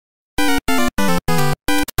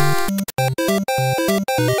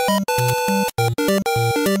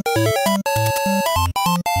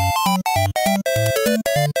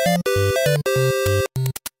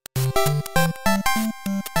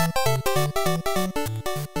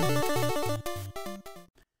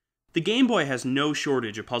The Game Boy has no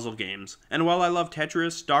shortage of puzzle games, and while I love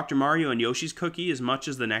Tetris, Dr. Mario, and Yoshi's Cookie as much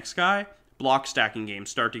as the next guy, block stacking games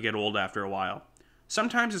start to get old after a while.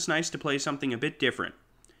 Sometimes it's nice to play something a bit different.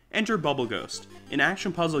 Enter Bubble Ghost, an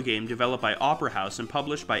action puzzle game developed by Opera House and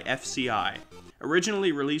published by FCI.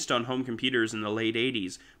 Originally released on home computers in the late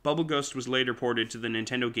 80s, Bubble Ghost was later ported to the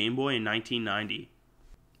Nintendo Game Boy in 1990.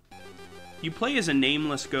 You play as a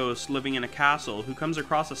nameless ghost living in a castle who comes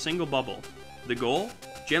across a single bubble. The goal?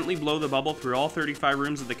 Gently blow the bubble through all 35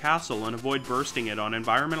 rooms of the castle and avoid bursting it on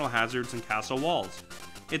environmental hazards and castle walls.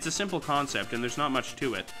 It's a simple concept and there's not much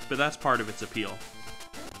to it, but that's part of its appeal.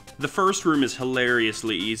 The first room is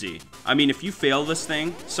hilariously easy. I mean, if you fail this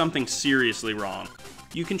thing, something's seriously wrong.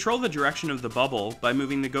 You control the direction of the bubble by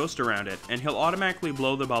moving the ghost around it, and he'll automatically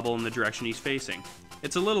blow the bubble in the direction he's facing.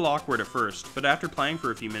 It's a little awkward at first, but after playing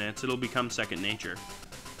for a few minutes, it'll become second nature.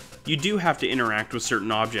 You do have to interact with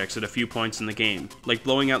certain objects at a few points in the game, like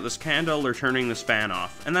blowing out this candle or turning this fan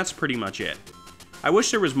off, and that's pretty much it. I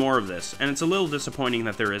wish there was more of this, and it's a little disappointing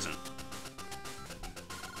that there isn't.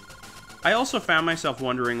 I also found myself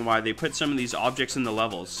wondering why they put some of these objects in the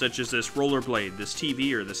levels, such as this rollerblade, this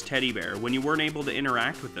TV, or this teddy bear, when you weren't able to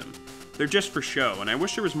interact with them. They're just for show, and I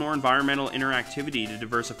wish there was more environmental interactivity to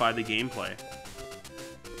diversify the gameplay.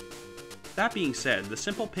 That being said, the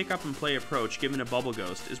simple pick up and play approach given to Bubble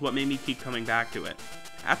Ghost is what made me keep coming back to it.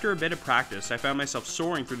 After a bit of practice, I found myself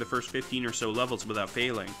soaring through the first 15 or so levels without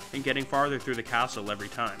failing, and getting farther through the castle every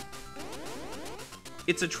time.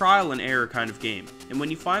 It's a trial and error kind of game, and when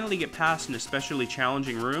you finally get past an especially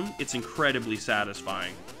challenging room, it's incredibly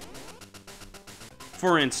satisfying.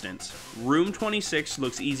 For instance, room 26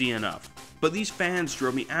 looks easy enough, but these fans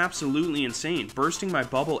drove me absolutely insane, bursting my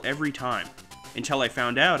bubble every time. Until I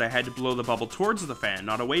found out I had to blow the bubble towards the fan,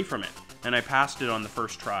 not away from it, and I passed it on the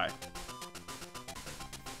first try.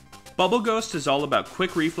 Bubble Ghost is all about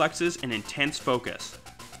quick reflexes and intense focus.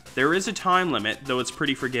 There is a time limit, though it's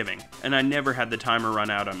pretty forgiving, and I never had the timer run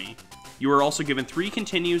out on me. You are also given 3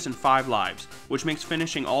 continues and 5 lives, which makes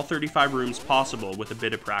finishing all 35 rooms possible with a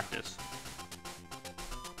bit of practice.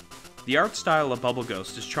 The art style of Bubble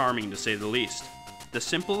Ghost is charming to say the least. The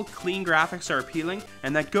simple, clean graphics are appealing,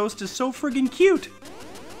 and that ghost is so friggin' cute!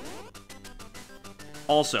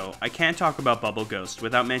 Also, I can't talk about Bubble Ghost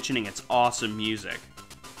without mentioning its awesome music.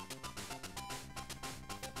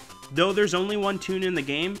 Though there's only one tune in the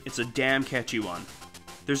game, it's a damn catchy one.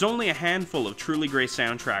 There's only a handful of truly great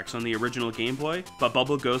soundtracks on the original Game Boy, but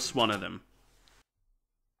Bubble Ghost's one of them.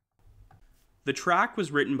 The track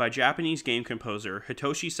was written by Japanese game composer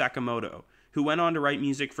Hitoshi Sakamoto, who went on to write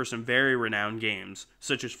music for some very renowned games,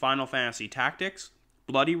 such as Final Fantasy Tactics,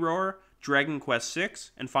 Bloody Roar, Dragon Quest VI,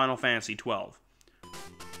 and Final Fantasy XII.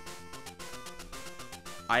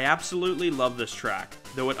 I absolutely love this track,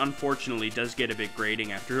 though it unfortunately does get a bit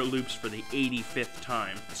grating after it loops for the 85th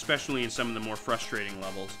time, especially in some of the more frustrating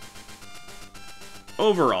levels.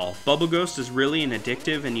 Overall, Bubble Ghost is really an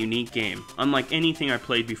addictive and unique game, unlike anything I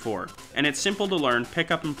played before, and its simple to learn pick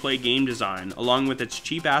up and play game design, along with its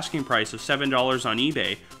cheap asking price of $7 on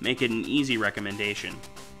eBay, make it an easy recommendation.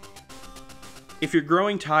 If you're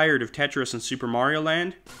growing tired of Tetris and Super Mario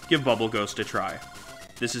Land, give Bubble Ghost a try.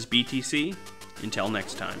 This is BTC, until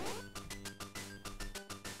next time.